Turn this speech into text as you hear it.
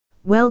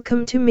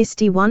Welcome to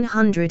Misty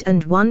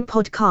 101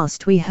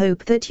 podcast. We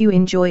hope that you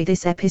enjoy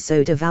this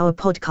episode of our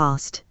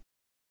podcast.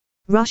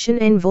 Russian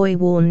envoy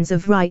warns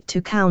of right to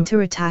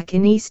counterattack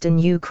in eastern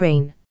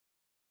Ukraine.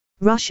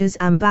 Russia's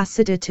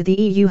ambassador to the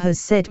EU has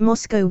said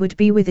Moscow would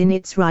be within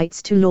its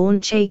rights to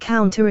launch a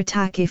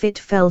counterattack if it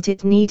felt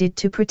it needed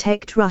to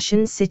protect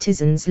Russian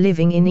citizens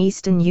living in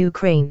eastern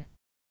Ukraine.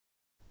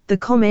 The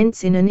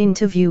comments in an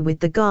interview with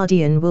The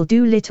Guardian will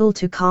do little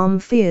to calm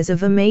fears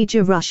of a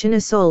major Russian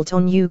assault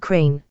on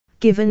Ukraine,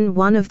 given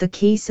one of the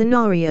key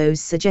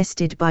scenarios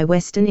suggested by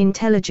Western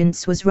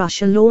intelligence was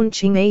Russia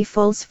launching a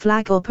false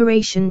flag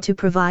operation to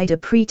provide a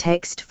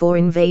pretext for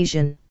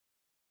invasion.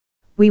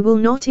 "We will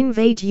not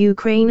invade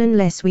Ukraine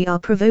unless we are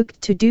provoked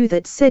to do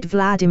that," said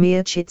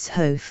Vladimir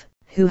Chitsyhov,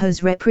 who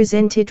has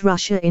represented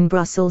Russia in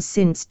Brussels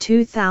since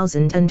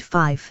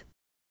 2005.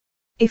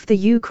 "If the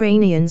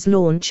Ukrainians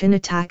launch an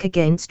attack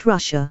against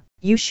Russia,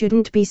 you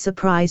shouldn't be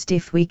surprised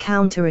if we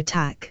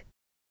counterattack.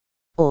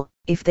 Or,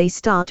 if they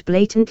start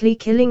blatantly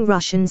killing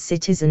Russian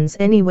citizens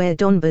anywhere,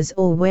 Donbas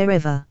or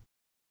wherever."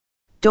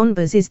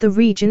 Donbas is the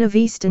region of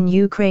eastern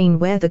Ukraine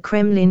where the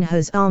Kremlin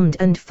has armed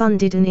and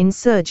funded an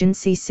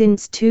insurgency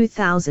since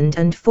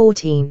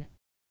 2014.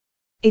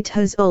 It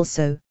has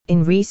also,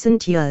 in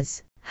recent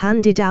years,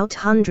 handed out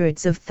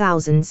hundreds of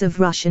thousands of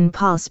Russian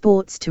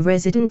passports to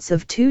residents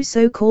of two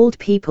so-called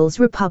People's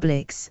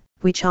Republics,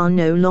 which are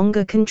no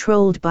longer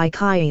controlled by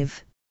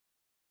Kyiv.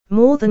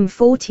 More than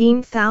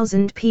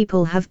 14,000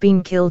 people have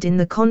been killed in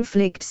the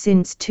conflict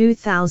since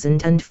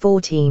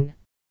 2014.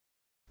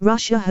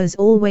 Russia has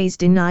always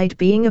denied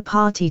being a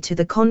party to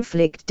the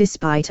conflict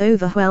despite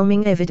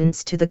overwhelming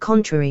evidence to the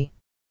contrary.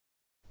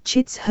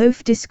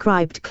 Chitsyhov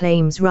described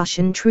claims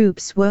Russian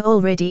troops were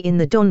already in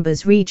the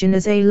Donbas region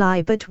as a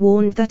lie, but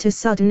warned that a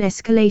sudden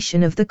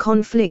escalation of the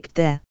conflict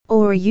there,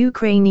 or a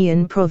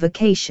Ukrainian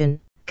provocation,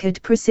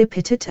 could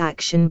precipitate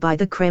action by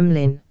the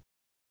Kremlin.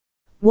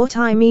 "What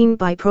I mean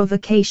by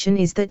provocation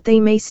is that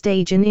they may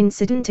stage an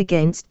incident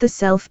against the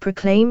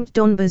self-proclaimed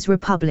Donbas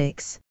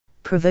republics,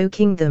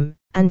 provoking them,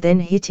 and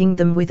then hitting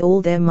them with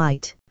all their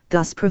might,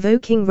 thus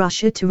provoking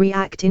Russia to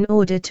react in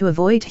order to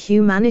avoid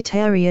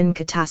humanitarian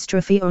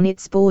catastrophe on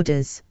its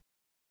borders."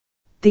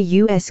 The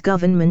US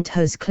government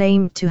has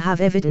claimed to have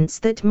evidence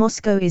that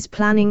Moscow is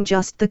planning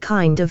just the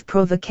kind of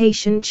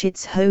provocation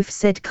Chitsyhov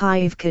said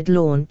Kyiv could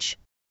launch.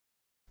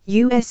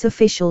 US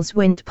officials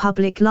went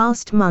public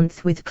last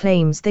month with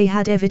claims they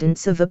had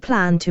evidence of a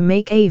plan to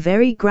make a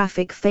very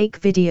graphic fake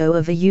video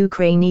of a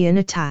Ukrainian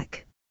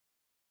attack.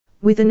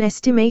 With an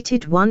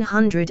estimated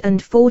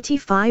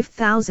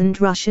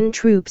 145,000 Russian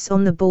troops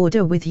on the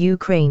border with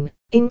Ukraine,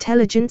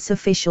 intelligence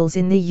officials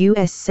in the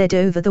US said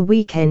over the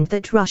weekend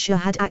that Russia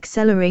had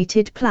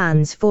accelerated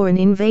plans for an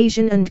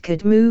invasion and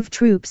could move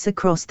troops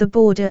across the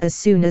border as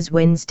soon as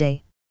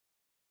Wednesday.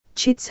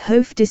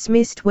 Chitsyhov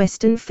dismissed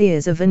Western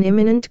fears of an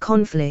imminent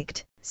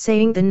conflict,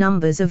 saying the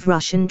numbers of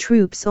Russian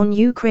troops on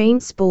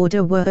Ukraine's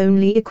border were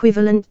only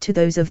equivalent to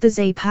those of the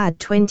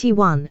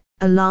Zapad-21,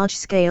 a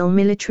large-scale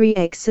military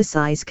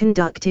exercise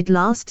conducted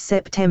last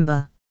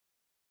September.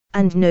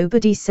 "And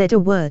nobody said a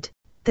word,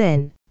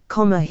 then,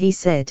 he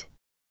said."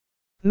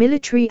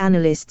 Military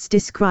analysts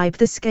describe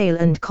the scale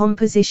and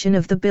composition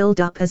of the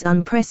build-up as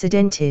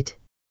unprecedented.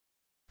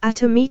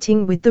 At a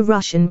meeting with the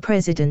Russian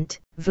President,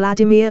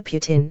 Vladimir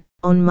Putin,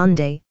 on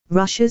Monday,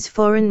 Russia's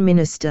Foreign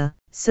Minister,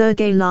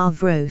 Sergei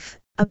Lavrov,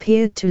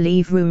 appeared to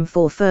leave room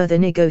for further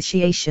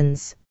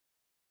negotiations.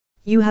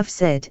 "You have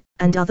said,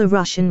 and other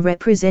Russian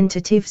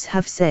representatives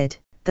have said,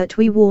 that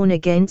we warn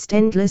against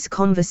endless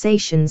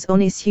conversations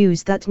on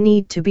issues that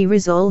need to be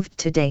resolved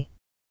today.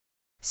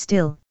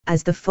 Still,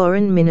 as the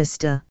foreign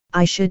minister,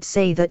 I should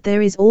say that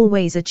there is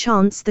always a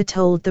chance,"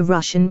 told the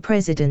Russian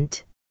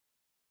president.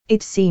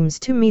 "It seems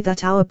to me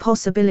that our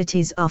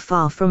possibilities are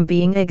far from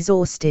being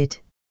exhausted.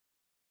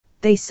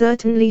 They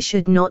certainly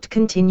should not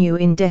continue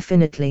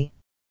indefinitely.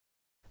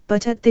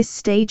 But at this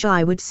stage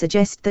I would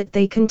suggest that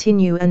they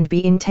continue and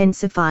be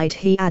intensified,"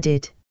 he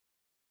added.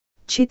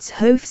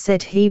 Chitsyhov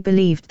said he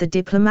believed the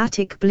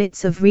diplomatic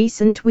blitz of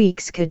recent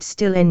weeks could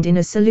still end in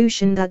a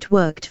solution that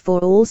worked for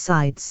all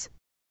sides.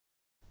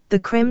 The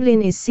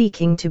Kremlin is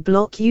seeking to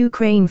block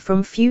Ukraine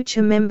from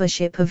future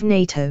membership of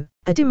NATO,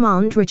 a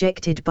demand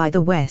rejected by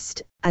the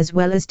West, as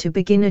well as to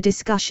begin a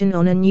discussion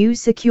on a new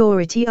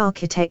security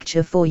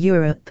architecture for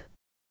Europe.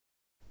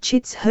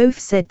 Chitsyhov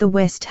said the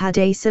West had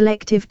a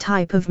selective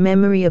type of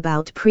memory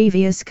about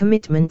previous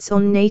commitments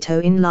on NATO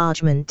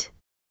enlargement.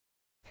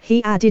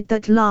 He added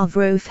that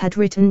Lavrov had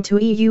written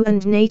to EU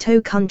and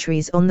NATO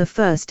countries on the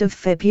 1st of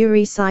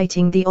February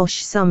citing the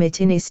OSCE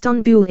summit in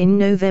Istanbul in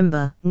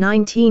November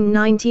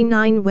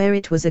 1999, where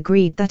it was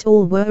agreed that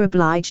all were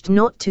obliged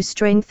not to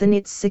strengthen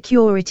its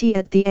security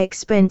at the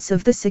expense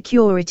of the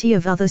security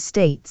of other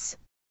states.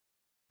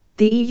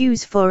 The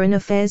EU's Foreign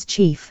Affairs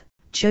Chief,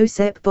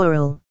 Josep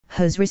Borrell,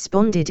 has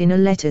responded in a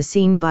letter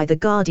seen by The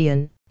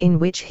Guardian, in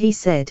which he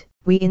said,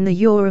 "We in the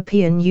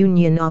European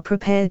Union are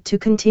prepared to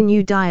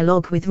continue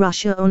dialogue with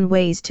Russia on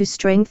ways to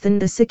strengthen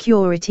the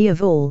security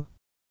of all."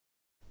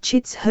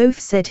 Chitshoff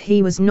said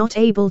he was not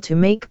able to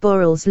make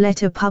Borrell's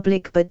letter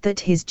public, but that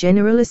his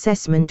general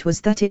assessment was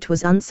that it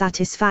was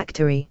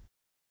unsatisfactory.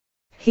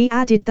 He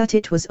added that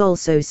it was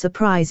also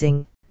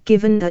surprising,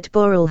 given that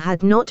Borrell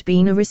had not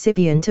been a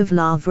recipient of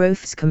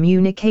Lavrov's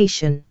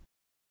communication.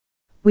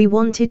 "We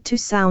wanted to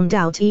sound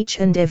out each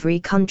and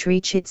every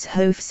country,"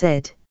 Chitshoff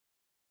said.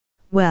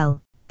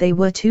 Well, they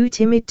were too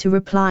timid to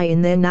reply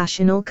in their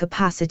national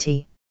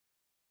capacity.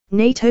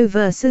 NATO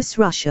versus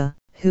Russia,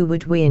 who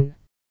would win?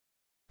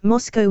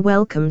 Moscow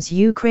welcomes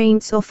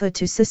Ukraine's offer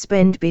to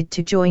suspend bid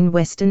to join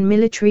Western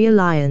military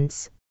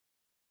alliance.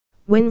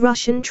 When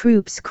Russian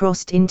troops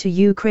crossed into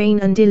Ukraine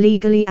and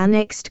illegally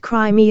annexed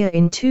Crimea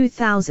in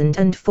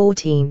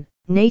 2014,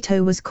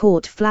 NATO was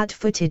caught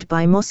flat-footed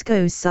by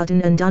Moscow's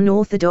sudden and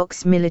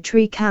unorthodox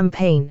military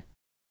campaign.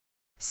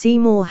 See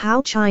more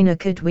how China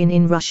could win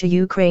in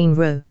Russia-Ukraine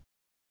row.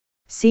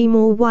 See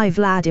more why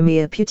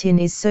Vladimir Putin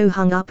is so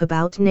hung up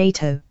about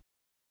NATO.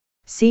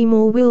 See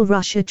more will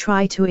Russia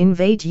try to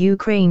invade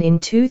Ukraine in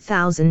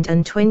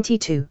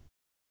 2022.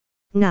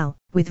 Now,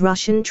 with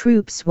Russian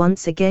troops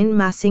once again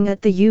massing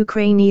at the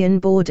Ukrainian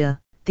border,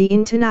 the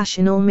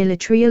international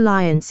military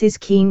alliance is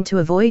keen to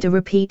avoid a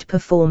repeat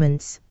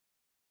performance.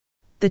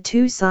 The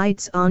two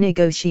sides are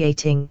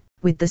negotiating,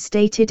 with the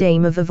stated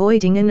aim of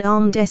avoiding an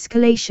armed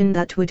escalation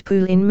that would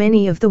pull in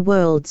many of the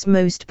world's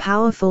most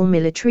powerful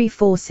military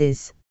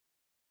forces.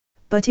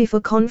 But if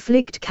a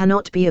conflict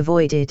cannot be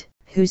avoided,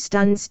 who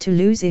stands to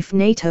lose if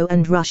NATO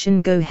and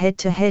Russia go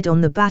head-to-head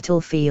on the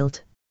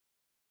battlefield?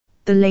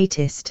 The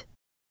latest.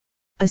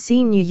 A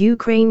senior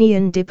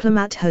Ukrainian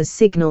diplomat has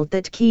signaled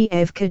that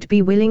Kiev could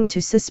be willing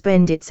to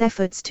suspend its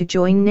efforts to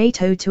join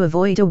NATO to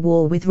avoid a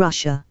war with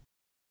Russia.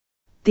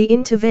 The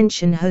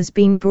intervention has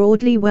been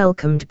broadly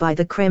welcomed by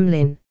the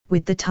Kremlin,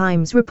 with the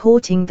Times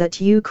reporting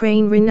that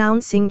Ukraine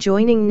renouncing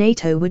joining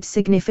NATO would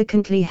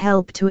significantly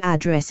help to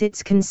address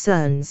its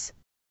concerns.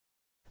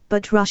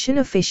 But Russian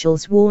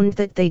officials warned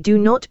that they do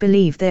not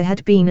believe there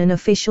had been an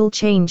official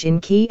change in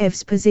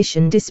Kiev's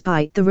position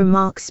despite the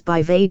remarks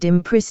by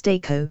Vadim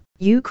Prystaiko,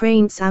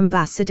 Ukraine's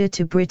ambassador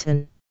to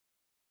Britain.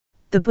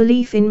 The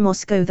belief in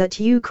Moscow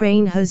that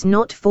Ukraine has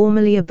not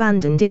formally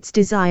abandoned its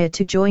desire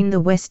to join the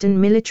Western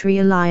military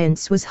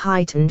alliance was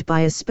heightened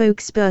by a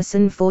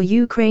spokesperson for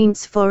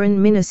Ukraine's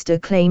foreign minister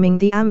claiming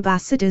the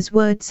ambassador's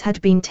words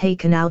had been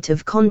taken out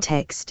of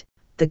context,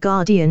 The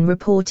Guardian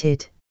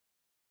reported.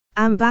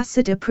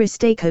 Ambassador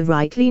Prystaiko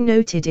rightly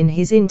noted in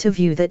his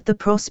interview that the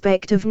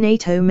prospect of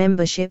NATO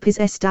membership is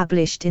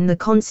established in the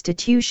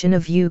constitution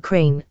of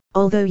Ukraine,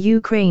 although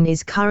Ukraine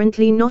is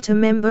currently not a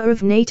member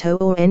of NATO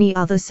or any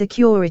other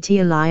security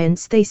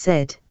alliance, they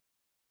said.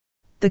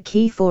 The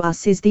key for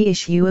us is the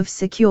issue of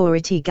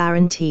security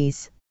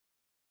guarantees.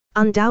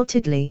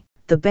 Undoubtedly,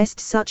 the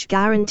best such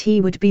guarantee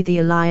would be the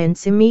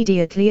alliance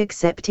immediately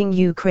accepting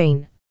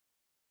Ukraine.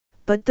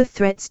 But the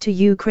threats to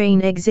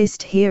Ukraine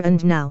exist here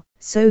and now.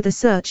 So the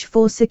search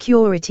for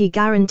security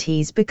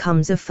guarantees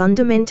becomes a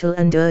fundamental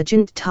and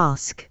urgent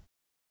task.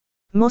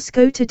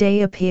 Moscow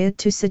today appeared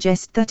to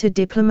suggest that a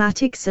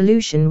diplomatic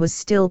solution was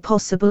still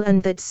possible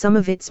and that some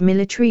of its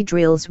military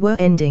drills were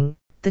ending,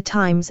 the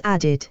Times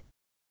added.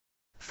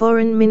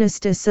 Foreign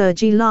Minister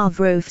Sergei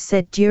Lavrov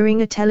said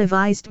during a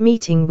televised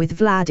meeting with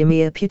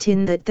Vladimir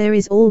Putin that there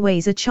is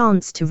always a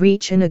chance to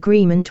reach an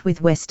agreement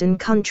with Western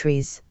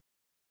countries.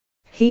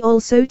 He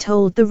also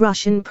told the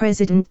Russian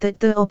president that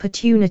the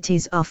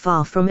opportunities are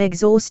far from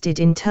exhausted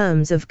in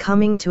terms of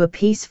coming to a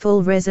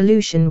peaceful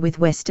resolution with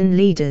Western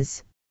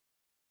leaders.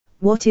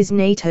 What is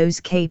NATO's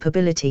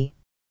capability?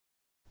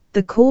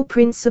 The core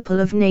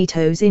principle of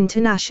NATO's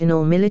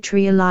international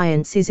military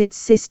alliance is its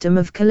system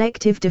of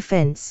collective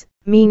defense,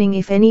 meaning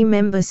if any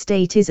member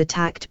state is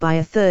attacked by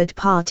a third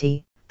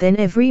party, then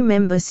every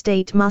member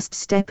state must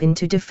step in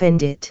to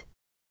defend it.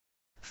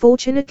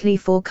 Fortunately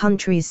for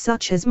countries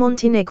such as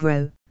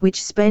Montenegro,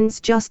 which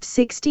spends just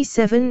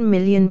 £67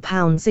 million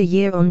a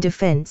year on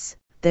defense,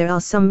 there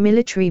are some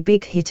military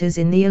big hitters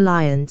in the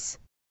alliance.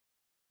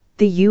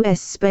 The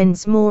US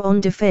spends more on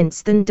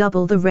defense than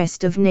double the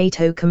rest of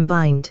NATO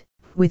combined,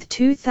 with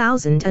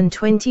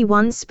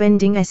 2021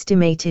 spending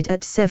estimated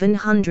at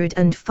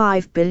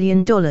 $705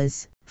 billion,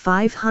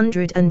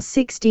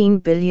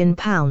 £516 billion,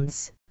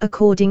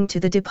 according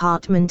to the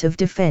Department of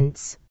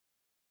Defense.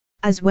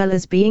 As well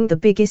as being the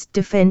biggest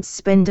defense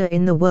spender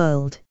in the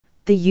world,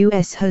 the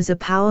US has a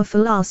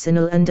powerful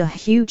arsenal and a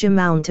huge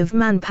amount of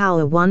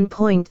manpower,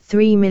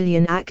 1.3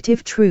 million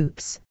active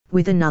troops,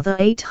 with another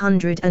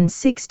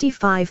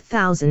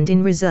 865,000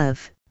 in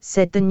reserve,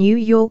 said the New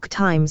York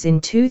Times in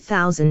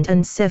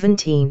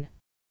 2017.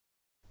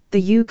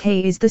 The UK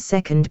is the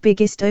second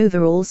biggest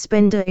overall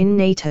spender in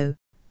NATO,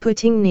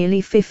 putting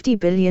nearly £50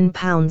 billion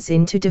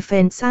into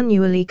defense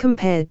annually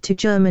compared to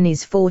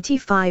Germany's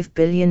 £45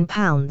 billion.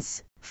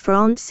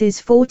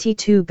 France's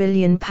 £42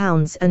 billion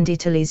and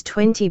Italy's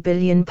 £20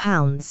 billion.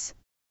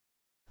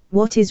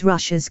 What is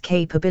Russia's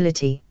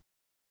capability?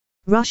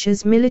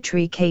 Russia's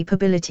military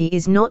capability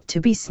is not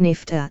to be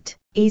sniffed at,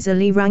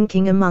 easily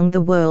ranking among the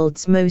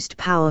world's most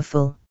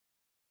powerful.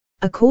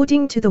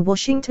 According to the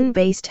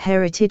Washington-based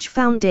Heritage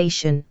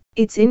Foundation,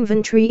 its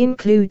inventory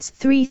includes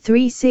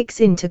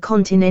 336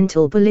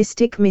 intercontinental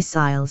ballistic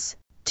missiles,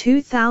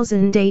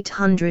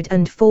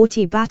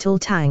 2,840 battle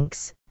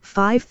tanks,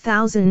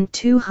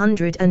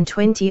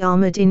 5,220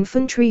 armored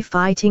infantry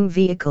fighting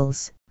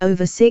vehicles,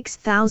 over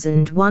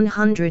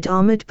 6,100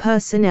 armored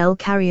personnel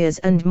carriers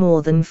and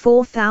more than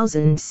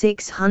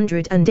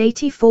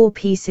 4,684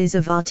 pieces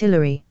of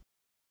artillery.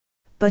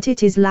 But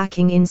it is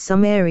lacking in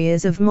some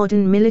areas of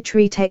modern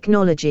military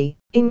technology,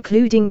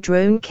 including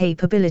drone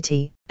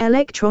capability,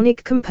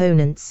 electronic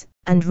components,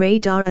 and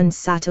radar and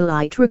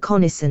satellite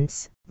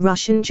reconnaissance,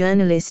 Russian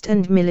journalist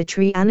and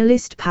military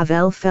analyst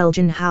Pavel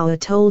Felgenhauer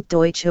told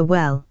Deutsche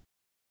Welle.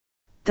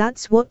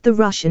 That's what the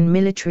Russian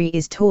military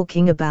is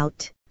talking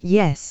about.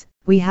 Yes,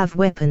 we have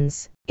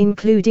weapons,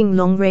 including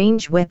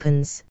long-range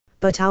weapons,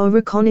 but our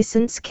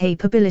reconnaissance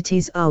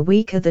capabilities are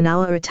weaker than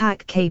our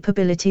attack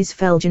capabilities,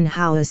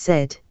 Felgenhauer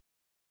said.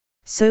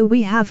 So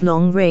we have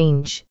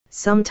long-range,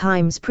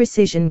 sometimes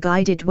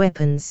precision-guided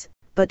weapons,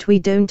 but we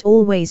don't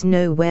always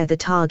know where the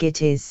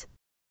target is.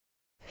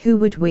 Who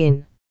would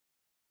win?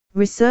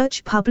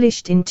 Research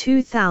published in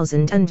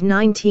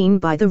 2019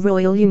 by the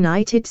Royal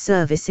United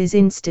Services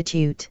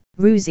Institute,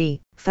 RUSI,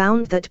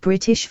 found that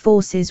British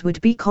forces would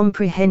be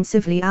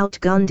comprehensively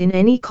outgunned in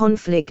any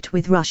conflict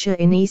with Russia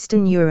in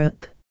Eastern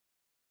Europe.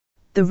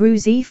 The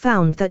RUSI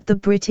found that the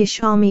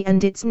British Army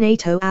and its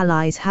NATO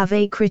allies have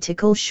a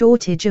critical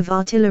shortage of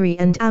artillery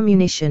and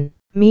ammunition,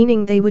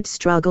 meaning they would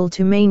struggle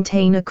to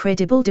maintain a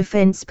credible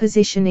defense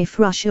position if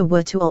Russia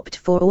were to opt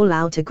for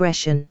all-out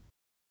aggression.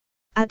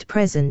 At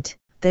present,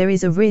 there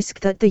is a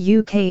risk that the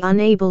UK,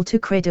 unable to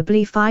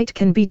credibly fight,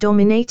 can be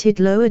dominated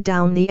lower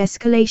down the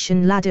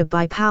escalation ladder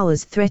by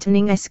powers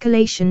threatening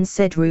escalation,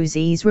 said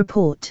RUSI's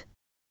report.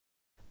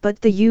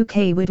 But the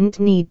UK wouldn't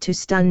need to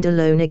stand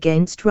alone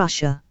against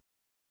Russia.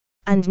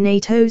 And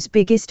NATO's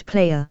biggest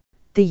player,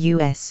 the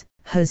US,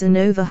 has an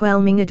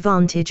overwhelming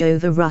advantage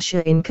over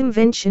Russia in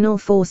conventional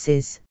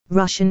forces,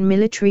 Russian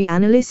military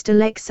analyst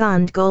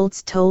Alexander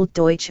Goltz told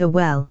Deutsche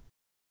Welle.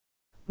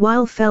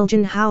 While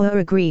Felgenhauer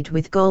agreed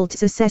with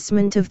Goltz's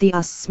assessment of the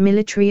US's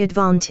military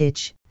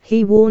advantage,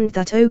 he warned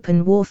that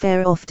open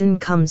warfare often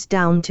comes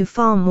down to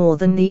far more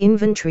than the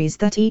inventories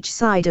that each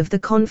side of the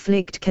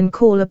conflict can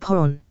call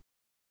upon.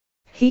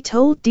 He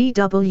told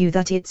DW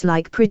that it's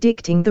like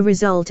predicting the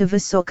result of a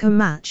soccer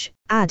match,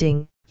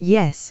 adding,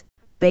 "Yes,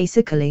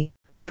 basically,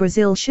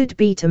 Brazil should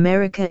beat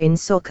America in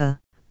soccer,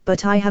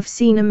 but I have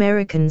seen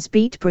Americans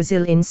beat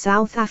Brazil in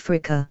South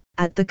Africa,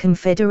 at the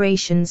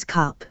Confederations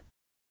Cup.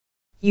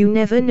 You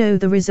never know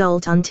the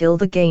result until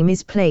the game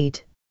is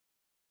played."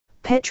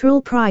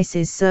 Petrol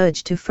prices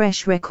surged to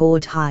fresh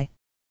record high.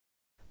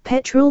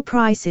 Petrol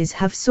prices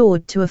have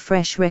soared to a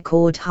fresh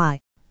record high,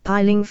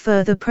 piling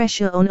further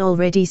pressure on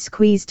already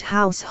squeezed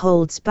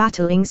households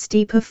battling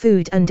steeper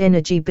food and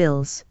energy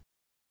bills.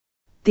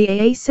 The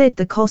AA said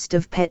the cost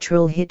of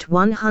petrol hit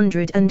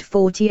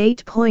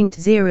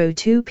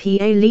 148.02p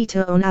a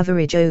litre on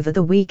average over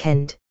the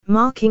weekend,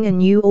 marking a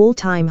new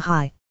all-time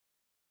high.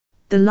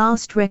 The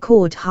last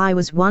record high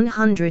was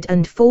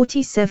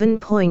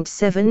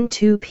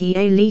 147.72p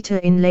a litre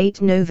in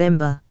late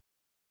November.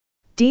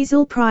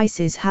 Diesel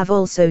prices have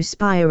also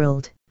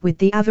spiraled, with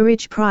the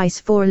average price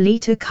for a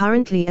litre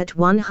currently at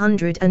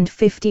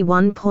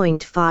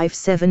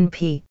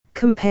 151.57p,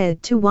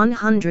 compared to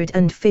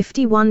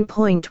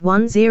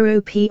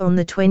 151.10p on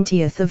the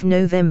 20th of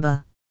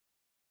November.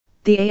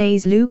 The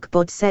AA's Luc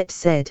Bodset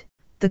said,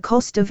 "The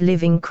cost of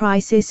living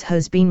crisis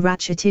has been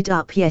ratcheted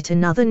up yet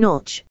another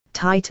notch,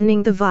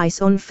 tightening the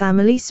vice on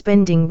family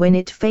spending when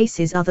it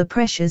faces other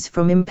pressures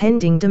from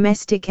impending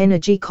domestic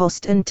energy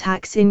cost and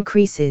tax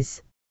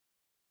increases.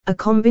 A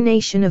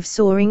combination of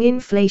soaring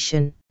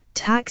inflation,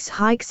 tax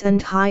hikes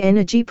and high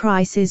energy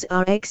prices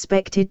are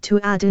expected to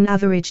add an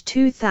average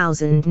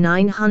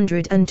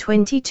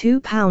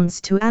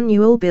 £2,922 to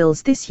annual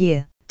bills this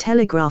year,"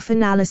 Telegraph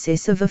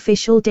analysis of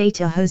official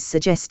data has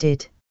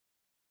suggested.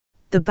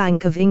 The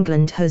Bank of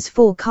England has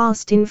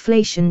forecast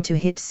inflation to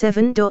hit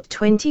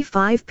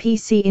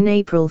 7.25% in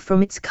April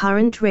from its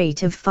current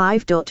rate of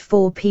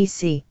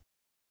 5.4%.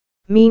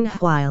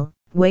 Meanwhile,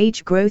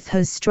 wage growth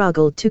has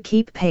struggled to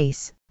keep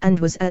pace, and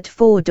was at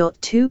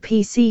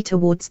 4.2%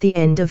 towards the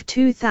end of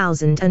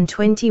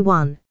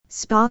 2021,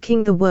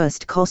 sparking the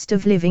worst cost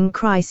of living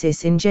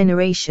crisis in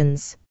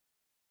generations.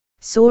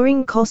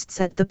 Soaring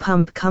costs at the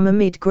pump come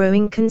amid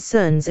growing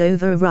concerns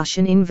over a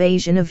Russian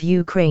invasion of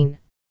Ukraine.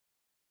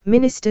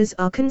 Ministers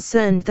are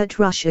concerned that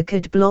Russia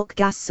could block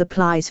gas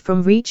supplies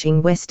from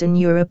reaching Western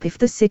Europe if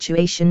the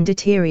situation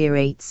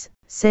deteriorates,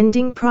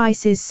 sending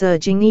prices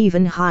surging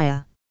even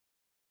higher.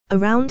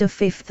 Around a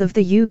fifth of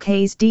the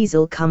UK's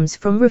diesel comes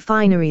from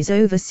refineries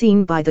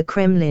overseen by the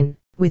Kremlin,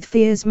 with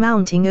fears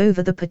mounting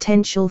over the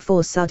potential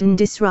for sudden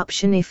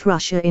disruption if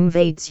Russia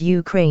invades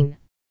Ukraine.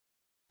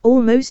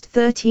 Almost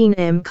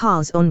 13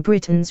 cars on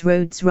Britain's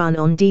roads run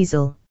on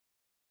diesel.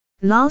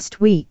 Last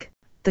week,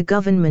 the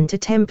government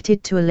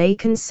attempted to allay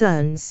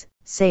concerns,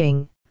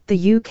 saying,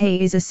 The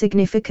UK is a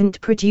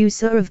significant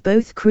producer of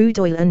both crude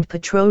oil and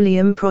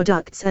petroleum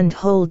products and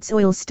holds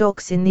oil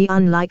stocks in the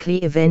unlikely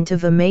event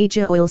of a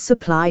major oil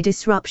supply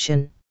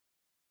disruption.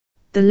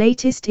 The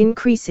latest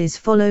increases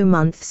follow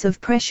months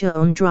of pressure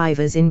on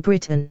drivers in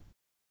Britain.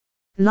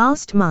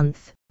 Last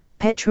month,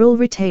 petrol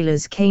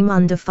retailers came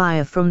under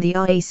fire from the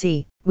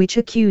RAC, which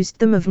accused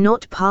them of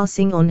not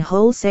passing on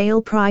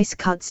wholesale price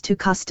cuts to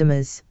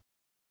customers.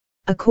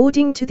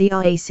 According to the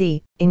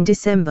RAC, in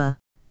December,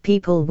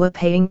 people were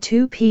paying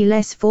 2p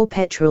less for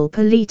petrol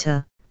per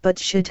litre, but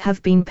should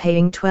have been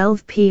paying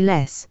 12p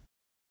less.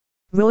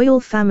 Royal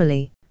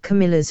Family,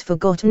 Camilla's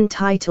forgotten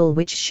title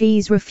which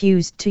she's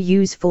refused to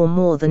use for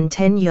more than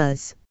 10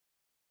 years.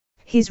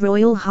 His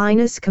Royal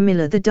Highness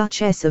Camilla the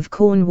Duchess of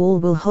Cornwall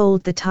will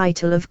hold the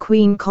title of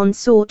Queen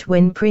Consort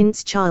when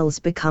Prince Charles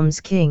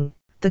becomes king,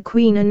 the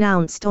Queen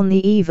announced on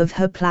the eve of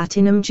her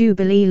Platinum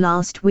Jubilee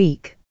last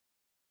week.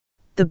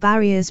 The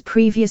barriers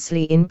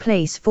previously in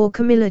place for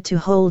Camilla to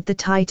hold the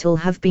title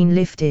have been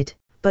lifted,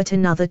 but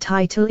another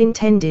title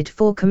intended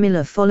for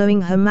Camilla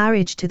following her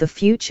marriage to the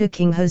future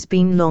king has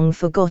been long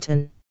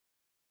forgotten.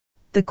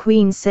 The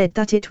Queen said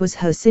that it was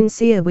her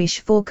sincere wish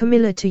for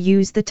Camilla to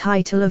use the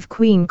title of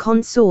Queen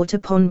Consort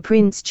upon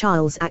Prince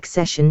Charles'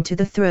 accession to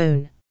the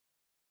throne.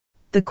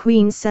 The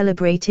Queen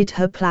celebrated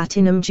her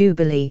Platinum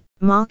Jubilee,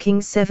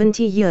 marking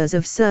 70 years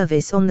of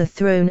service on the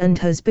throne and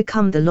has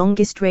become the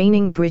longest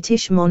reigning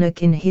British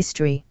monarch in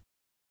history.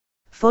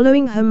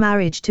 Following her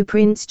marriage to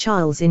Prince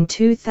Charles in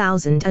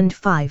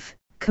 2005,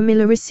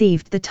 Camilla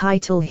received the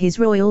title His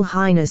Royal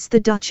Highness the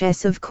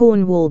Duchess of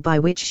Cornwall, by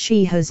which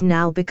she has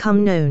now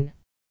become known.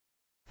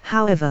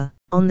 However,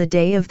 on the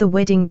day of the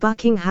wedding,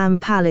 Buckingham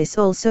Palace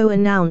also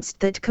announced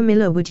that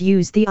Camilla would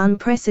use the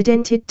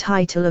unprecedented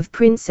title of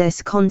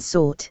Princess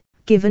Consort,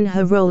 given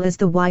her role as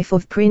the wife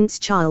of Prince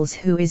Charles,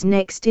 who is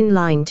next in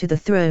line to the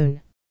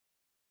throne.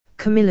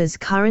 Camilla's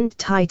current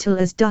title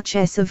as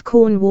Duchess of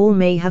Cornwall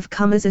may have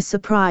come as a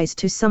surprise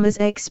to some, as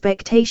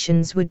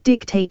expectations would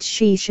dictate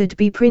she should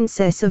be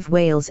Princess of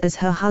Wales as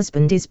her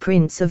husband is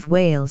Prince of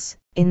Wales,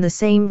 in the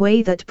same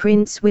way that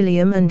Prince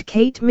William and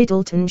Kate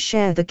Middleton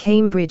share the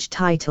Cambridge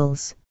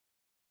titles.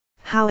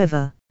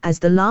 However, as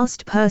the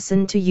last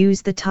person to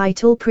use the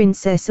title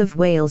Princess of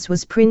Wales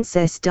was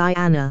Princess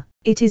Diana,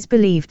 it is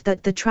believed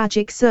that the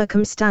tragic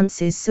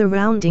circumstances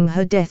surrounding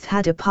her death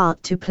had a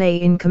part to play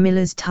in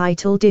Camilla's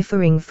title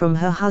differing from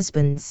her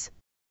husband's.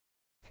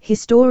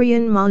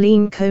 Historian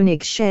Marlene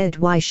Koenig shared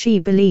why she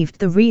believed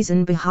the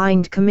reason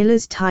behind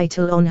Camilla's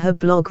title on her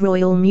blog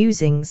Royal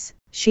Musings.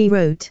 She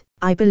wrote,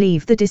 "I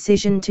believe the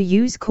decision to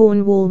use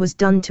Cornwall was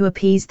done to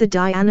appease the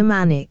Diana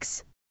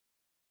maniacs.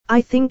 I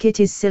think it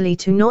is silly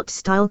to not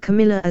style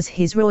Camilla as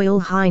His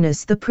Royal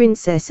Highness the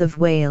Princess of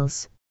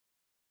Wales."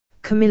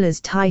 Camilla's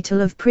title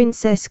of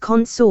Princess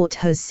Consort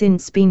has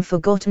since been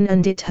forgotten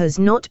and it has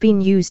not been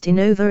used in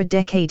over a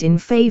decade in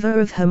favor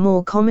of her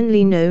more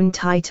commonly known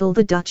title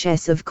the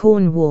Duchess of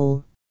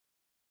Cornwall.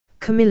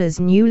 Camilla's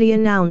newly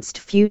announced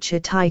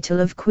future title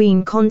of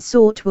Queen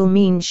Consort will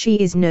mean she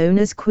is known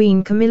as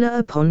Queen Camilla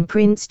upon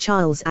Prince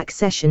Charles'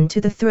 accession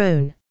to the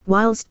throne,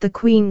 whilst the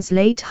Queen's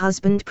late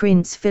husband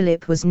Prince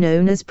Philip was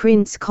known as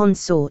Prince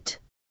Consort.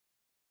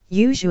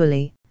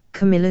 Usually,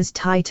 Camilla's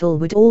title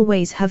would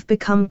always have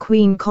become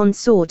Queen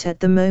Consort at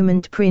the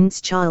moment Prince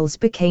Charles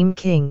became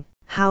king.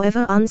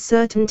 However,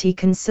 uncertainty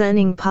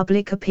concerning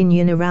public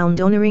opinion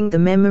around honoring the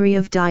memory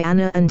of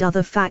Diana and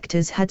other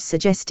factors had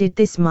suggested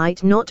this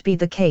might not be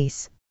the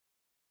case.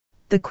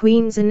 The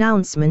Queen's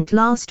announcement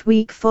last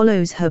week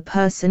follows her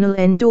personal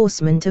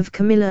endorsement of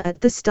Camilla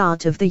at the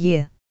start of the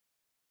year.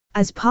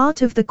 As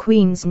part of the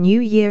Queen's New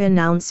Year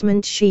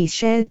announcement, she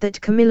shared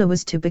that Camilla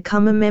was to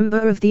become a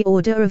member of the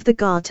Order of the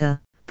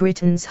Garter,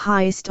 Britain's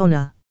highest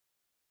honour.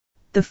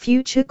 The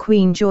future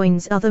Queen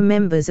joins other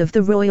members of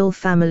the royal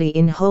family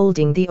in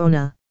holding the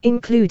honour,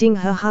 including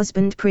her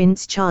husband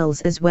Prince Charles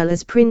as well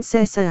as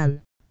Princess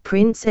Anne,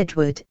 Prince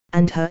Edward,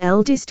 and her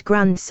eldest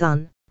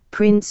grandson,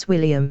 Prince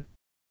William.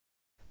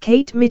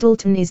 Kate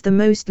Middleton is the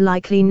most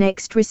likely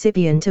next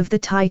recipient of the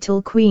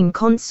title Queen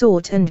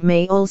Consort and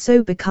may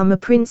also become a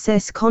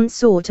Princess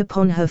Consort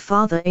upon her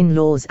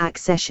father-in-law's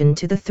accession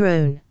to the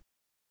throne.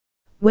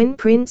 When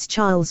Prince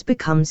Charles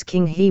becomes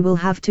king, he will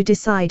have to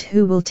decide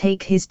who will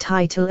take his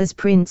title as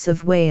Prince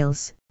of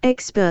Wales.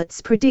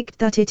 Experts predict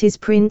that it is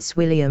Prince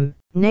William,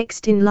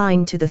 next in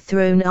line to the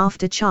throne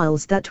after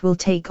Charles, that will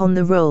take on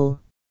the role.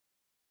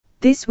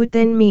 This would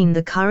then mean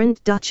the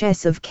current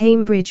Duchess of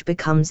Cambridge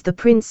becomes the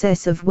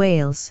Princess of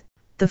Wales,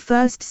 the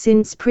first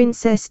since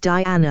Princess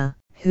Diana,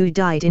 who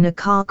died in a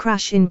car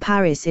crash in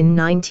Paris in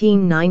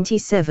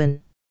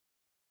 1997.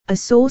 A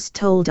source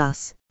told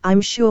us,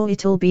 "I'm sure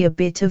it'll be a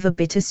bit of a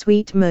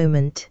bittersweet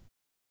moment.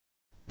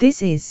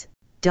 This is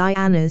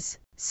Diana's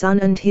son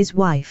and his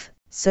wife,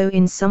 so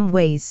in some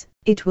ways,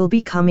 it will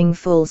be coming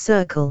full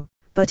circle,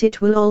 but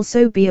it will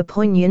also be a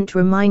poignant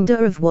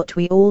reminder of what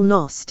we all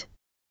lost."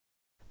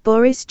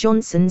 Boris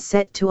Johnson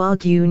set to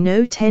argue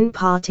no 10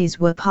 parties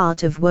were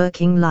part of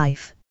working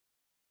life.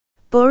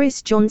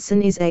 Boris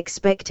Johnson is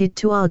expected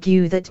to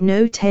argue that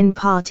no 10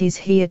 parties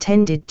he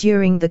attended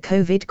during the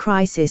COVID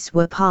crisis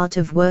were part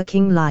of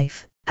working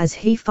life, as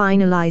he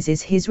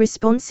finalises his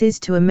responses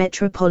to a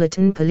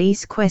Metropolitan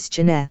Police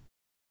questionnaire.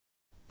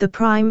 The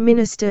Prime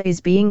Minister is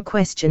being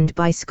questioned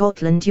by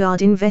Scotland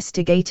Yard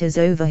investigators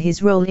over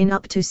his role in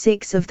up to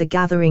 6 of the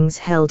gatherings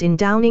held in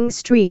Downing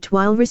Street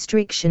while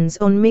restrictions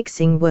on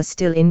mixing were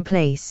still in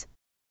place.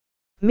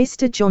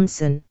 Mr.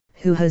 Johnson,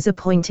 who has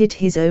appointed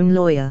his own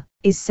lawyer,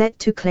 is set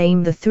to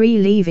claim the 3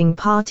 leaving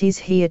parties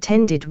he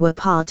attended were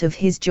part of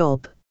his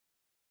job.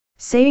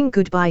 Saying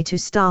goodbye to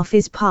staff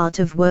is part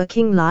of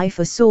working life,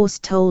 a source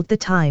told The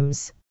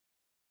Times.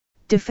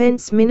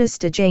 Defence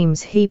Minister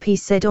James Heappey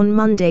said on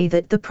Monday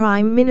that the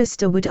Prime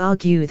Minister would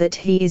argue that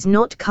he is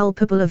not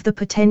culpable of the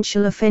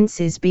potential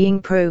offences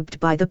being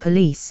probed by the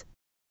police.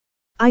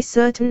 "I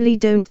certainly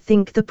don't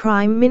think the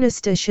Prime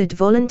Minister should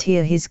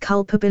volunteer his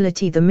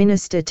culpability," the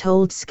minister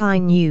told Sky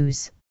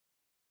News.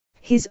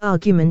 "His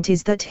argument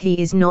is that he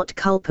is not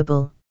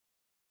culpable.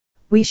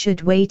 We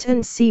should wait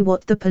and see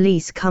what the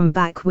police come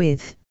back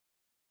with."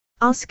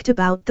 Asked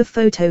about the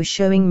photo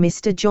showing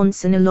Mr.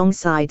 Johnson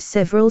alongside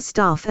several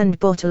staff and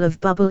bottle of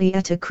bubbly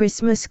at a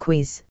Christmas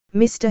quiz,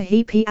 Mr.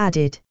 Heappey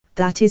added,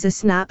 "That is a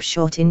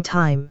snapshot in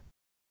time.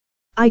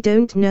 I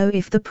don't know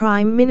if the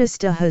Prime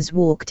Minister has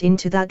walked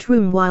into that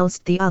room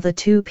whilst the other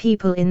 2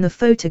 people in the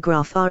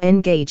photograph are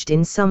engaged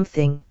in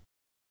something."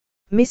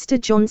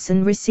 Mr.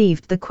 Johnson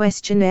received the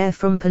questionnaire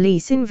from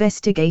police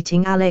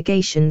investigating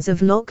allegations of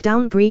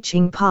lockdown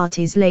breaching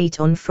parties late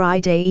on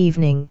Friday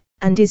evening,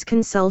 and is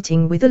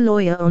consulting with a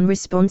lawyer on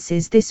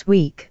responses this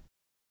week.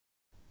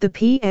 The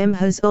PM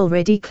has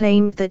already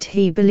claimed that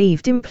he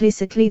believed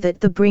implicitly that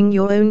the Bring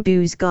Your Own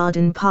Booze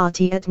garden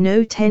party at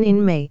No 10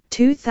 in May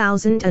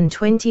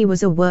 2020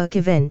 was a work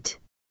event.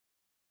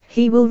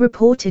 He will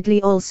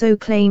reportedly also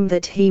claim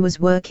that he was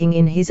working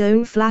in his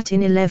own flat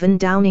in 11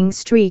 Downing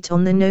Street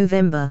on the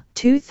November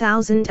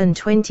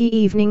 2020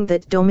 evening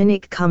that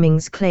Dominic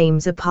Cummings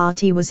claims a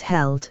party was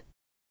held.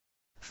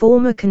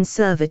 Former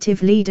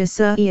Conservative leader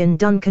Sir Ian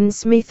Duncan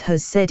Smith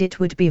has said it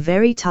would be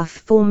very tough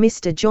for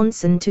Mr.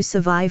 Johnson to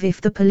survive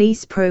if the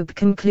police probe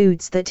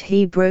concludes that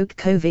he broke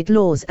COVID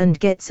laws and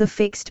gets a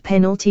fixed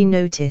penalty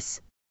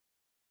notice.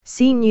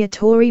 Senior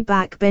Tory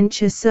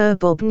backbencher Sir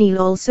Bob Neill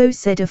also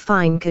said a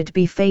fine could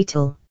be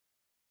fatal.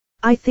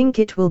 "I think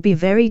it will be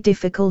very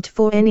difficult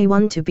for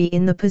anyone to be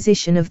in the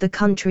position of the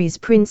country's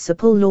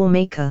principal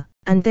lawmaker,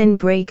 and then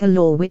break a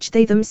law which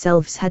they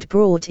themselves had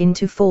brought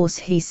into force,"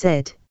 he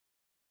said.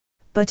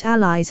 But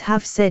allies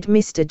have said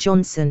Mr.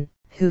 Johnson,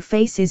 who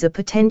faces a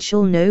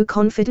potential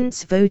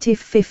no-confidence vote if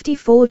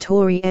 54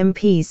 Tory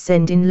MPs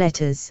send in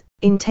letters,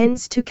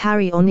 intends to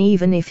carry on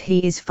even if he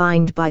is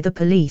fined by the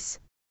police.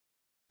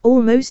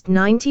 Almost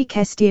 90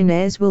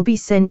 questionnaires will be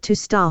sent to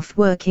staff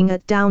working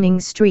at Downing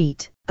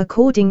Street,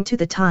 according to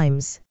The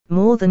Times,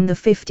 more than the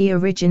 50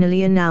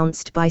 originally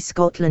announced by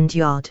Scotland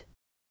Yard.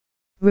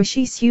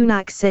 Rishi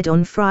Sunak said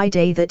on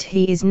Friday that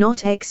he is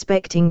not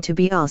expecting to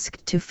be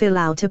asked to fill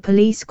out a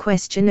police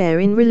questionnaire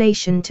in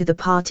relation to the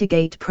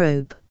Partygate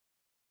probe.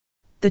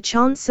 The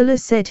Chancellor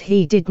said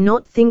he did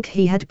not think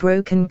he had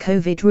broken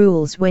COVID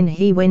rules when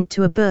he went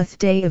to a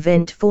birthday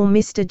event for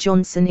Mr.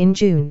 Johnson in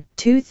June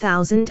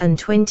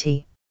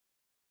 2020.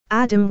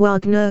 Adam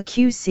Wagner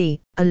QC,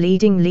 a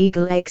leading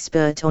legal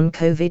expert on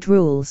COVID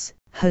rules,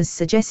 has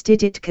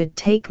suggested it could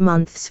take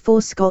months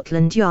for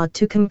Scotland Yard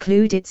to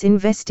conclude its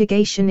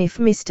investigation if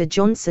Mr.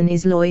 Johnson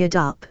is lawyered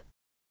up.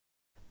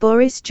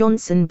 Boris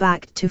Johnson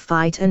backed to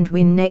fight and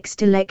win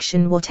next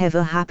election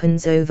whatever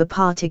happens over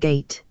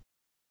Partygate.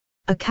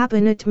 A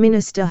cabinet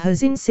minister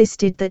has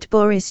insisted that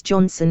Boris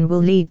Johnson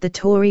will lead the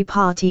Tory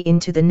party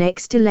into the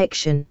next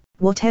election,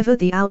 whatever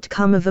the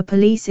outcome of a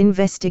police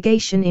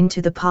investigation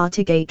into the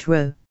Partygate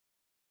row.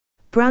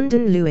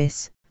 Brandon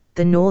Lewis,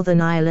 the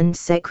Northern Ireland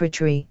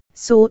Secretary,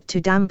 sought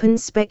to dampen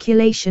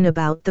speculation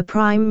about the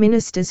Prime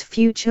Minister's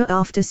future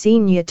after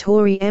senior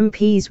Tory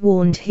MPs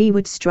warned he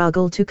would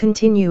struggle to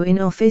continue in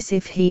office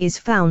if he is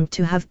found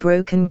to have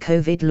broken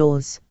COVID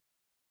laws.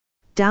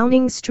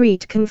 Downing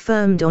Street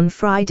confirmed on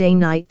Friday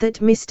night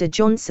that Mr.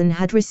 Johnson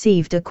had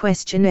received a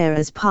questionnaire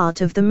as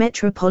part of the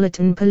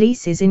Metropolitan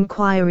Police's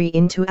inquiry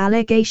into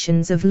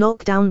allegations of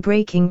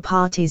lockdown-breaking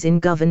parties in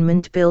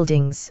government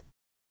buildings.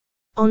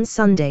 On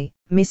Sunday,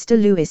 Mr.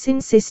 Lewis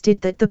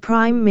insisted that the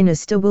Prime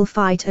Minister will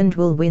fight and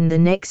will win the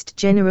next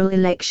general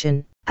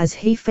election, as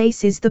he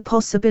faces the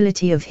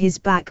possibility of his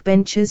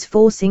backbenchers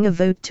forcing a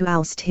vote to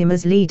oust him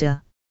as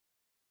leader.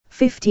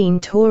 15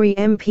 Tory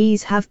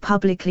MPs have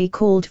publicly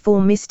called for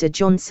Mr.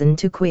 Johnson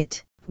to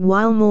quit,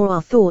 while more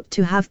are thought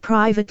to have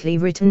privately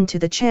written to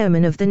the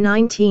chairman of the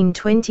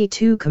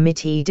 1922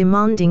 committee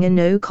demanding a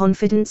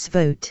no-confidence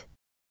vote.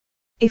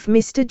 If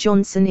Mr.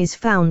 Johnson is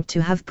found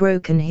to have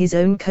broken his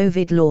own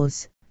COVID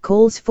laws,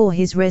 calls for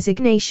his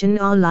resignation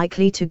are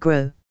likely to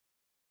grow.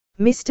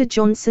 Mr.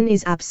 Johnson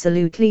is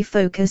absolutely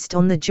focused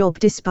on the job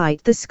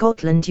despite the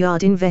Scotland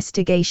Yard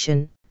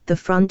investigation, the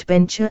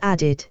frontbencher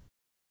added.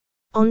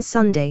 On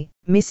Sunday,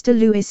 Mr.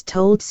 Lewis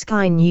told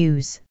Sky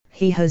News,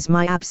 he has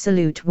my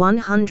absolute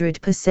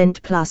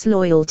 100% plus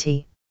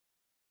loyalty.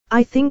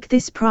 I think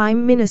this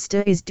Prime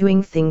Minister is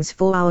doing things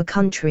for our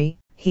country,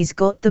 he's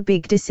got the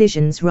big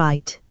decisions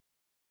right.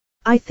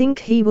 I think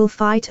he will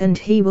fight and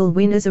he will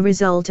win as a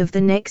result of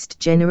the next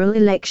general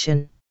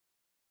election.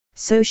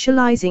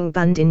 Socialising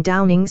banned in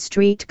Downing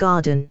Street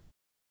Garden.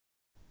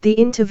 The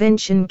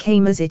intervention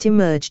came as it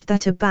emerged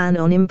that a ban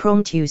on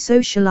impromptu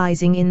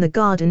socialising in the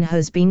garden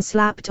has been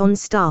slapped on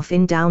staff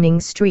in Downing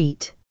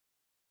Street.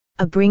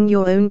 A bring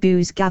your own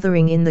booze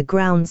gathering in the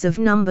grounds of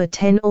number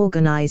 10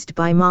 organised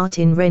by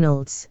Martin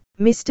Reynolds,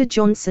 Mr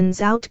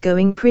Johnson's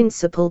outgoing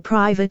principal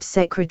private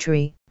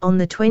secretary, on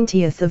the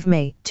 20th of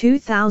May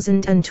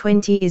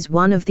 2020 is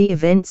one of the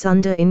events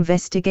under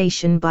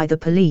investigation by the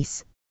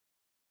police.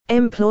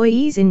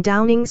 Employees in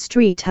Downing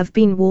Street have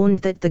been warned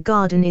that the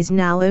garden is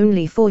now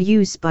only for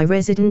use by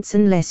residents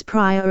unless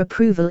prior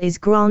approval is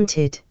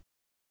granted.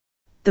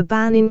 The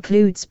ban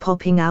includes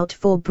popping out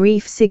for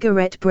brief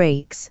cigarette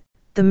breaks,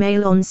 the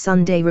Mail on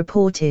Sunday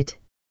reported.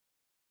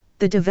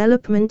 The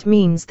development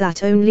means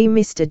that only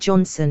Mr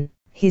Johnson,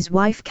 his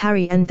wife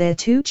Carrie and their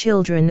 2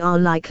 children are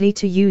likely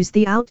to use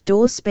the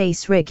outdoor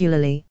space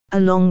regularly,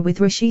 along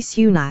with Rishi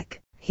Sunak,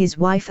 his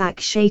wife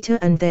Akshata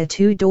and their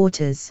 2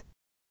 daughters.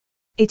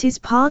 It is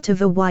part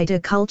of a wider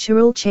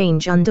cultural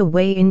change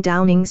underway in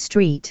Downing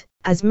Street,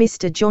 as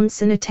Mr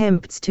Johnson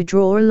attempts to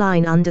draw a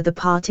line under the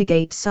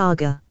Partygate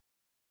saga.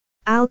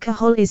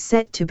 Alcohol is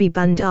set to be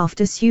banned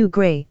after Sue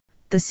Gray,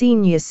 the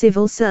senior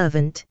civil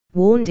servant,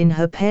 warned in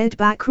her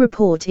pared-back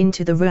report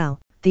into the row.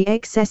 The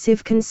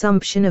excessive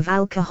consumption of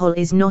alcohol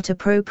is not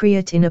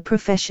appropriate in a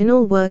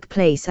professional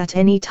workplace at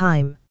any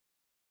time.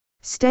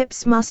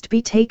 Steps must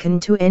be taken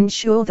to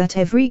ensure that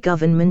every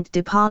government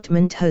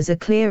department has a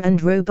clear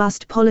and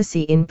robust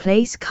policy in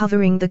place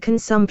covering the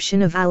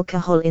consumption of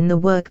alcohol in the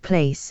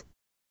workplace.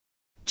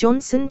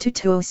 Johnson to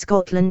tour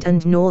Scotland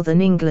and Northern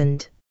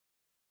England.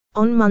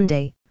 On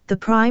Monday, the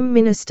Prime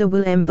Minister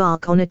will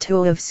embark on a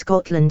tour of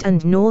Scotland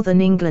and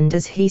Northern England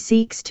as he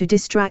seeks to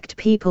distract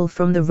people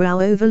from the row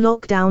over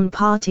lockdown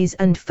parties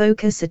and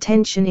focus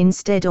attention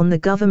instead on the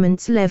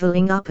government's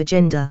levelling up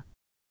agenda.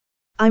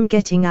 I'm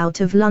getting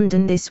out of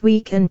London this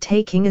week and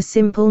taking a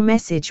simple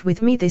message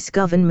with me. This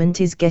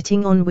government is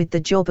getting on with the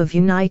job of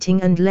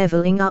uniting and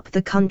levelling up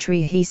the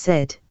country, he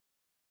said.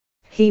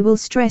 He will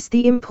stress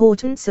the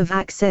importance of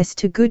access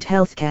to good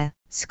healthcare,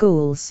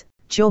 schools,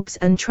 jobs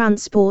and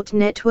transport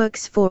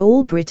networks for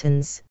all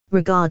Britons,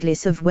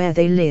 regardless of where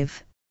they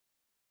live.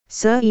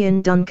 Sir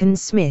Ian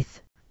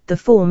Duncan-Smith, the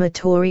former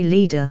Tory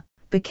leader,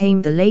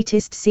 became the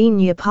latest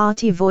senior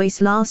party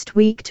voice last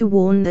week to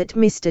warn that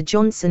Mr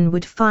Johnson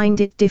would find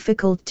it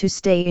difficult to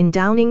stay in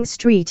Downing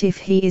Street if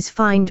he is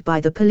fined by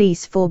the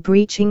police for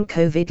breaching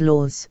COVID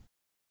laws.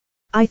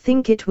 I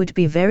think it would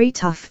be very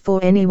tough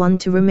for anyone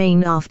to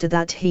remain after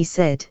that, he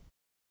said.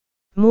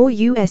 More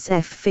US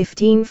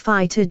F-15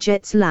 fighter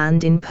jets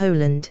land in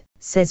Poland,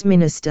 says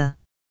Minister.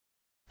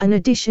 An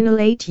additional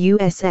 8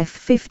 US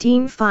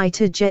F-15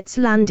 fighter jets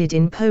landed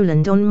in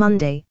Poland on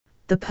Monday,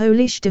 the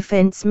Polish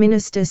defense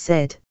minister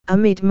said,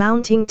 amid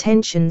mounting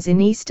tensions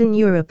in Eastern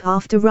Europe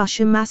after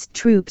Russia massed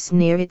troops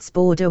near its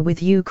border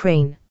with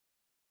Ukraine.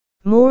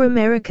 More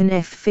American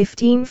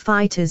F-15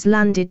 fighters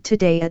landed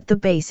today at the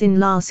base in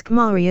Lask,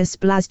 Mariusz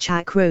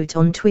Blaszczak wrote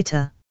on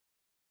Twitter.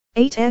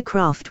 8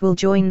 aircraft will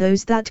join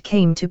those that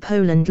came to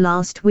Poland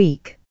last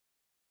week.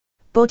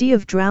 Body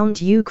of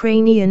drowned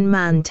Ukrainian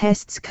man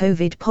tests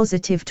COVID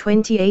positive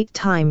 28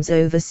 times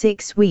over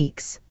 6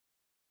 weeks.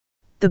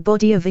 The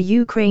body of a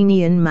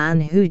Ukrainian man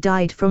who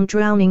died from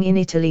drowning in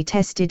Italy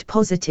tested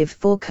positive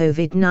for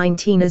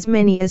COVID-19 as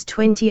many as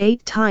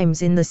 28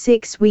 times in the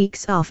 6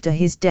 weeks after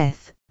his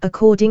death,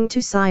 according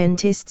to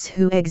scientists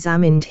who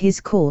examined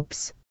his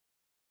corpse.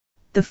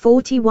 The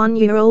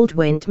 41-year-old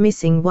went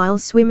missing while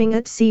swimming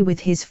at sea with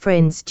his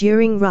friends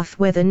during rough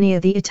weather near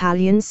the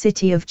Italian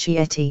city of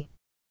Chieti.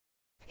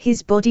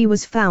 His body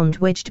was found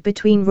wedged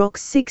between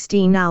rocks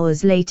 16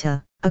 hours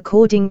later,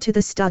 according to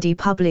the study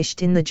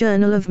published in the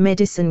Journal of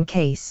Medicine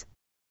Case.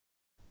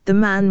 The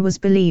man was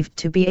believed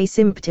to be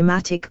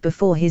asymptomatic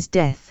before his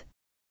death.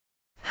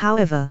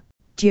 However,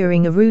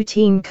 during a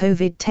routine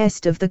COVID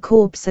test of the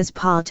corpse as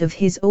part of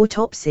his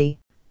autopsy,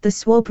 the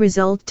swab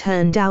result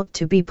turned out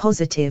to be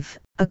positive,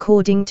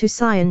 according to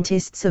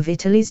scientists of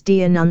Italy's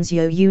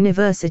D'Annunzio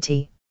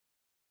University.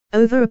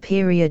 Over a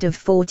period of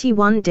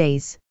 41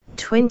 days,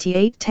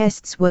 28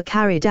 tests were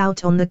carried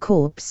out on the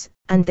corpse,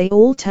 and they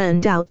all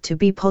turned out to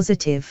be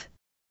positive.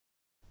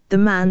 The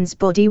man's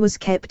body was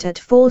kept at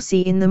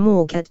 4C in the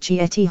morgue at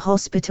Chieti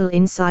Hospital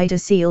inside a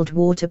sealed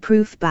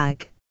waterproof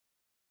bag.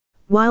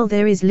 While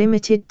there is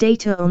limited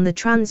data on the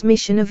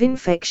transmission of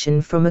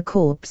infection from a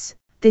corpse,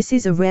 this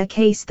is a rare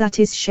case that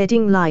is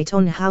shedding light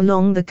on how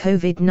long the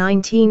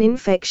COVID-19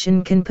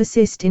 infection can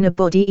persist in a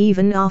body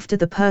even after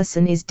the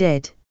person is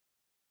dead.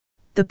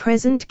 The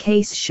present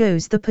case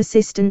shows the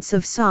persistence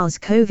of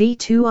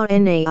SARS-CoV-2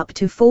 RNA up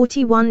to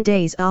 41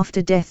 days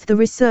after death, the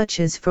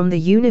researchers from the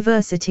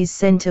university's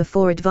Center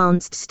for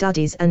Advanced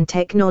Studies and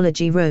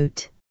Technology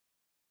wrote.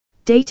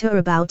 Data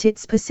about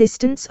its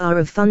persistence are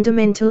of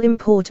fundamental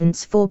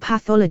importance for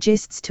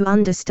pathologists to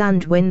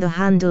understand when the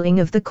handling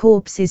of the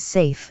corpse is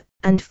safe,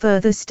 and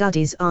further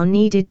studies are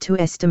needed to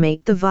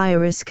estimate the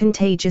virus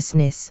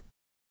contagiousness.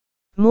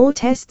 More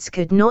tests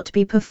could not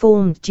be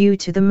performed due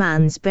to the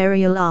man's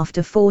burial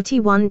after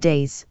 41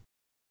 days.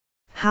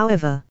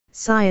 However,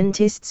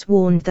 scientists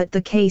warned that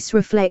the case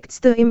reflects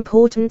the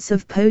importance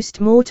of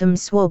post-mortem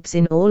swabs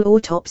in all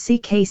autopsy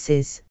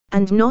cases,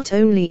 and not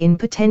only in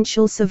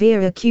potential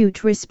severe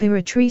acute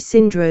respiratory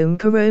syndrome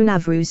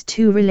coronavirus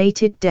 2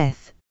 related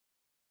death.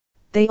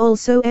 They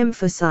also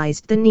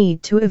emphasized the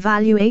need to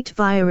evaluate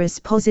virus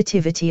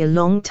positivity a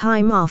long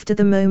time after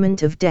the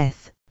moment of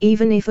death,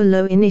 even if a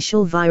low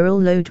initial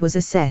viral load was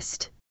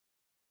assessed.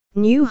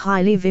 New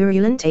highly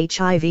virulent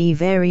HIV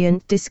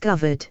variant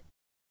discovered.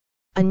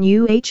 A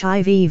new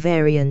HIV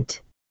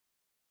variant.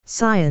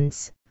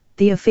 Science,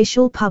 the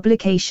official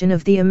publication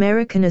of the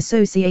American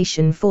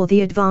Association for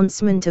the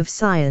Advancement of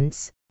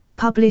Science,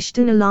 published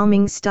an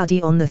alarming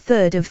study on the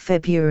 3rd of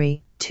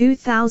February,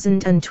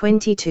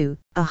 2022,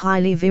 a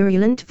highly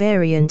virulent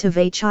variant of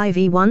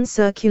HIV-1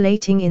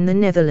 circulating in the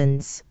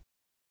Netherlands.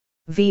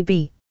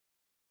 VB.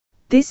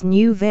 This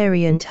new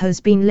variant has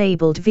been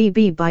labeled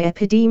VB by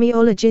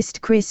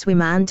epidemiologist Chris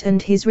Wimant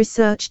and his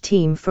research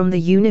team from the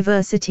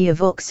University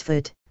of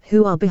Oxford,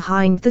 who are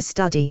behind the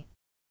study.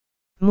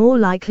 More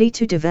likely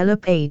to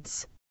develop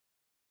AIDS.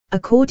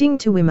 According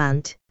to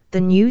Wimant,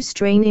 the new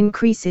strain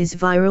increases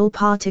viral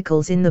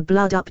particles in the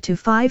blood up to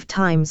 5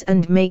 times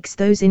and makes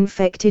those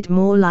infected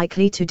more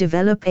likely to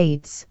develop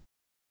AIDS.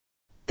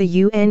 The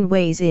UN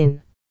weighs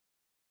in.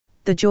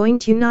 The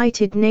joint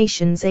United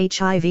Nations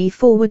HIV/AIDS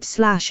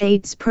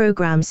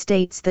program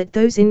states that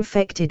those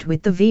infected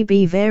with the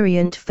VB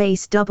variant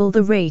face double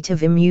the rate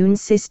of immune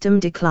system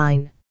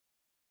decline.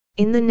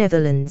 In the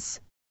Netherlands,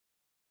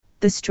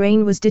 the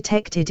strain was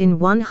detected in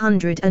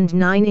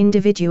 109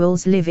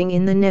 individuals living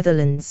in the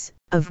Netherlands,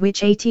 of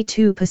which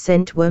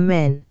 82% were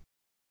men.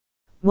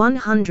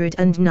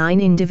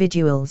 109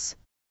 individuals.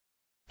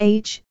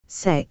 Age,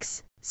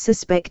 sex,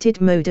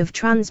 suspected mode of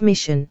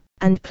transmission,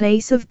 and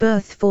place of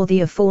birth for the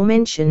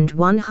aforementioned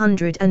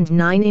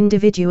 109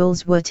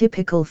 individuals were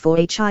typical for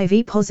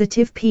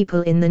HIV-positive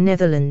people in the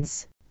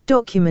Netherlands,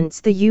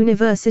 documents the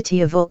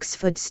University of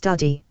Oxford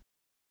study.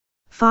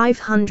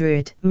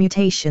 500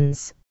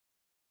 mutations.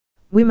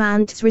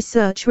 Wimant's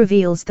research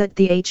reveals that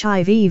the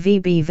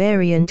HIV-VB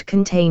variant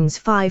contains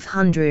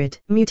 500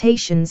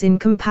 mutations in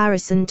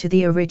comparison to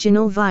the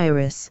original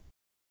virus.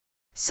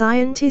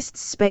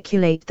 Scientists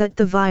speculate that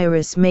the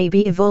virus may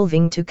be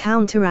evolving to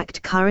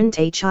counteract current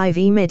HIV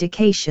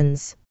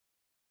medications.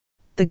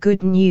 The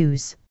good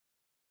news.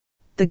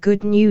 The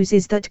good news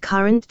is that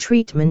current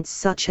treatments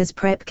such as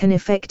PrEP can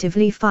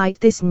effectively fight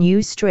this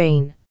new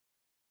strain.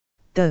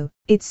 Though,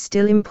 it's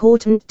still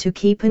important to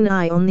keep an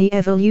eye on the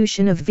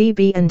evolution of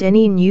VB and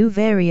any new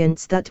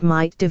variants that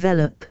might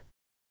develop.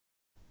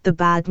 The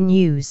bad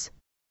news.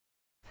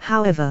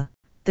 However,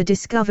 the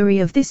discovery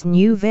of this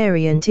new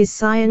variant is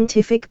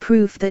scientific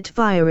proof that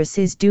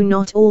viruses do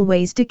not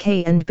always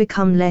decay and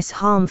become less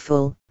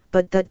harmful,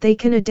 but that they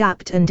can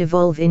adapt and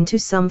evolve into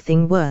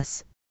something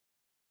worse.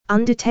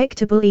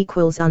 Undetectable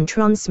equals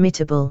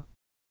untransmittable.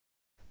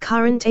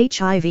 Current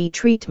HIV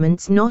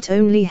treatments not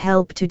only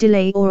help to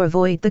delay or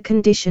avoid the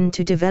condition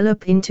to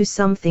develop into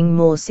something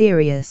more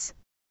serious,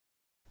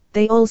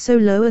 they also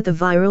lower the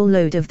viral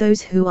load of those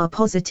who are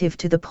positive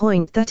to the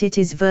point that it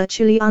is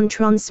virtually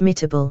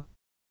untransmittable.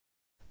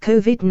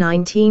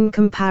 COVID-19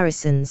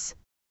 comparisons.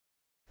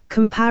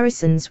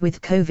 Comparisons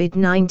with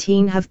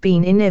COVID-19 have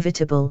been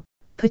inevitable,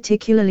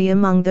 particularly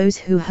among those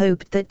who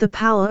hoped that the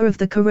power of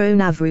the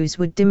coronavirus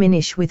would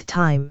diminish with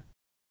time.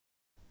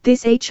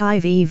 This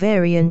HIV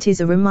variant is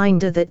a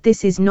reminder that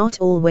this is not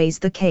always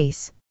the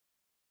case.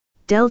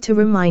 Delta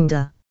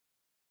reminder.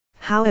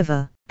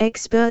 However,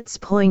 experts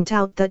point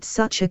out that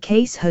such a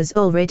case has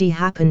already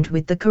happened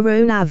with the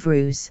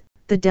coronavirus.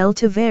 The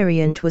Delta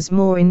variant was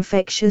more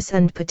infectious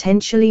and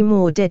potentially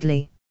more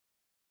deadly.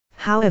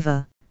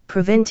 However,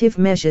 preventive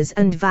measures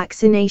and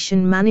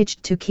vaccination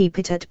managed to keep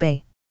it at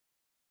bay.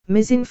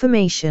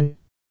 Misinformation.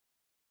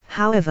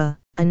 However,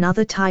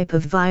 another type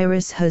of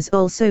virus has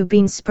also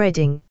been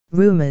spreading,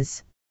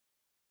 rumors.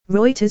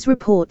 Reuters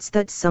reports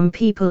that some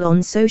people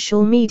on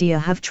social media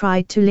have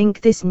tried to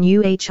link this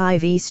new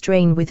HIV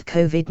strain with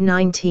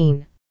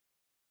COVID-19.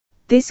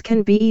 This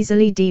can be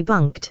easily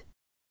debunked.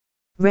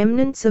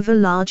 Remnants of a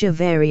larger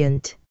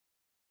variant.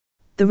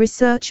 The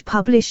research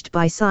published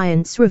by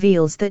Science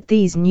reveals that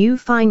these new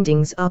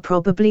findings are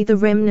probably the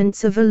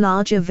remnants of a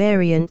larger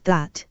variant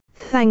that,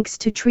 thanks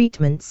to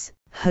treatments,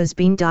 has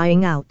been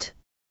dying out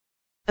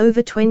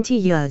over 20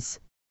 years.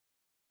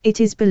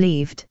 It is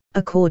believed,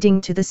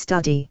 according to the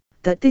study,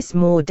 that this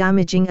more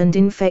damaging and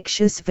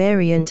infectious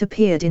variant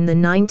appeared in the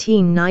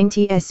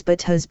 1990s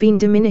but has been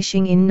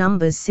diminishing in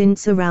numbers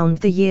since around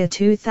the year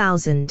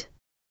 2000.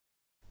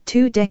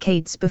 2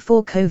 decades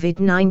before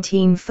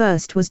COVID-19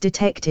 first was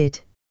detected.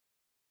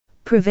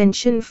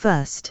 Prevention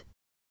first.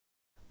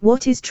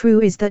 What is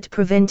true is that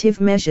preventive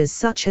measures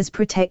such as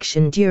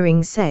protection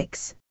during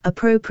sex,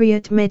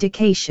 appropriate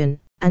medication,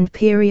 and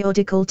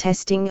periodical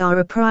testing are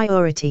a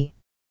priority.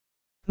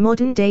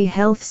 Modern-day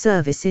health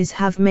services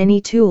have many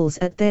tools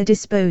at their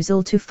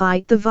disposal to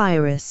fight the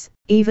virus,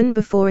 even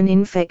before an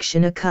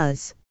infection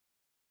occurs.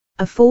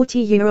 A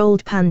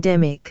 40-year-old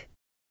pandemic.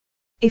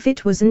 If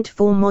it wasn't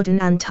for modern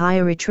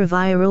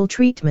antiretroviral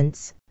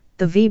treatments,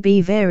 the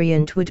VB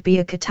variant would be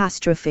a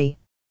catastrophe.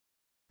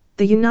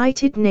 The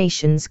United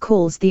Nations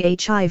calls the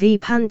HIV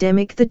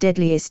pandemic the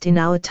deadliest in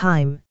our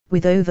time,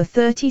 with over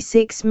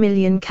 36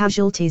 million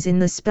casualties in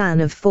the span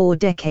of 4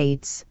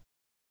 decades.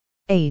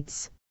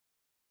 AIDS.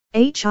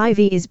 HIV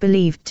is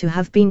believed to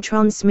have been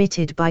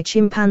transmitted by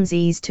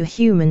chimpanzees to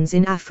humans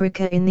in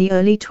Africa in the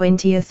early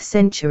 20th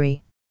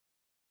century.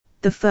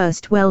 The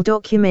first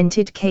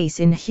well-documented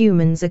case in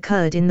humans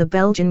occurred in the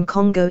Belgian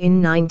Congo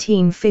in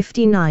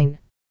 1959.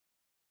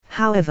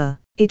 However,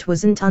 it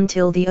wasn't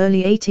until the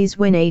early 80s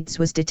when AIDS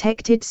was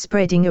detected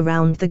spreading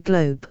around the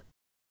globe.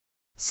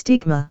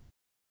 Stigma.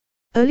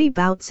 Early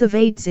bouts of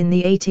AIDS in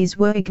the 80s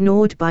were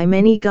ignored by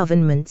many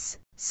governments,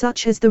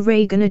 such as the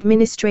Reagan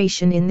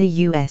administration in the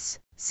US,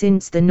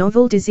 since the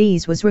novel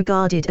disease was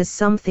regarded as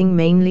something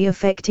mainly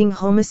affecting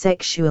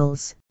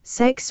homosexuals,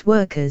 sex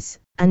workers,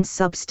 and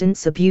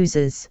substance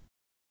abusers.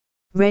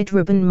 Red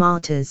Ribbon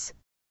Martyrs.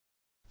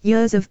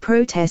 Years of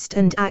protest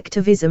and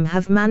activism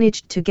have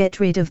managed to get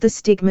rid of the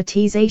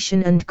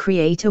stigmatization and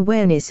create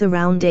awareness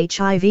around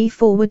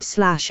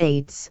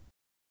HIV/AIDS.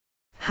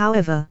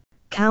 However,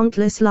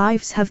 countless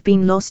lives have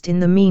been lost in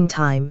the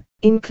meantime,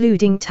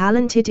 including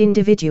talented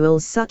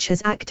individuals such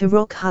as actor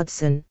Rock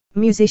Hudson,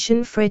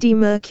 musician Freddie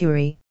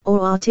Mercury, or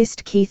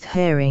artist Keith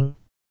Haring.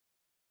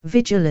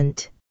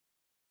 Vigilant.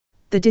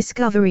 The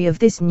discovery of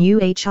this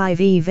new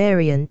HIV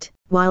variant,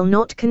 while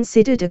not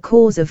considered a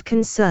cause of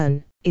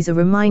concern, is a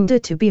reminder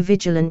to be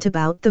vigilant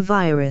about the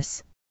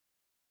virus.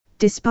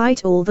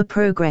 Despite all the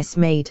progress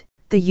made,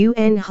 the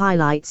UN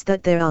highlights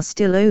that there are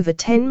still over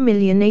 10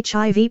 million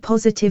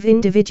HIV-positive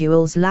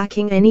individuals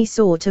lacking any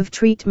sort of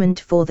treatment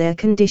for their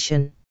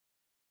condition.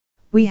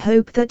 We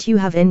hope that you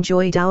have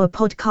enjoyed our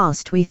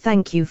podcast. We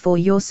thank you for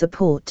your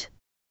support.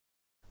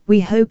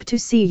 We hope to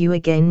see you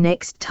again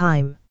next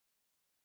time.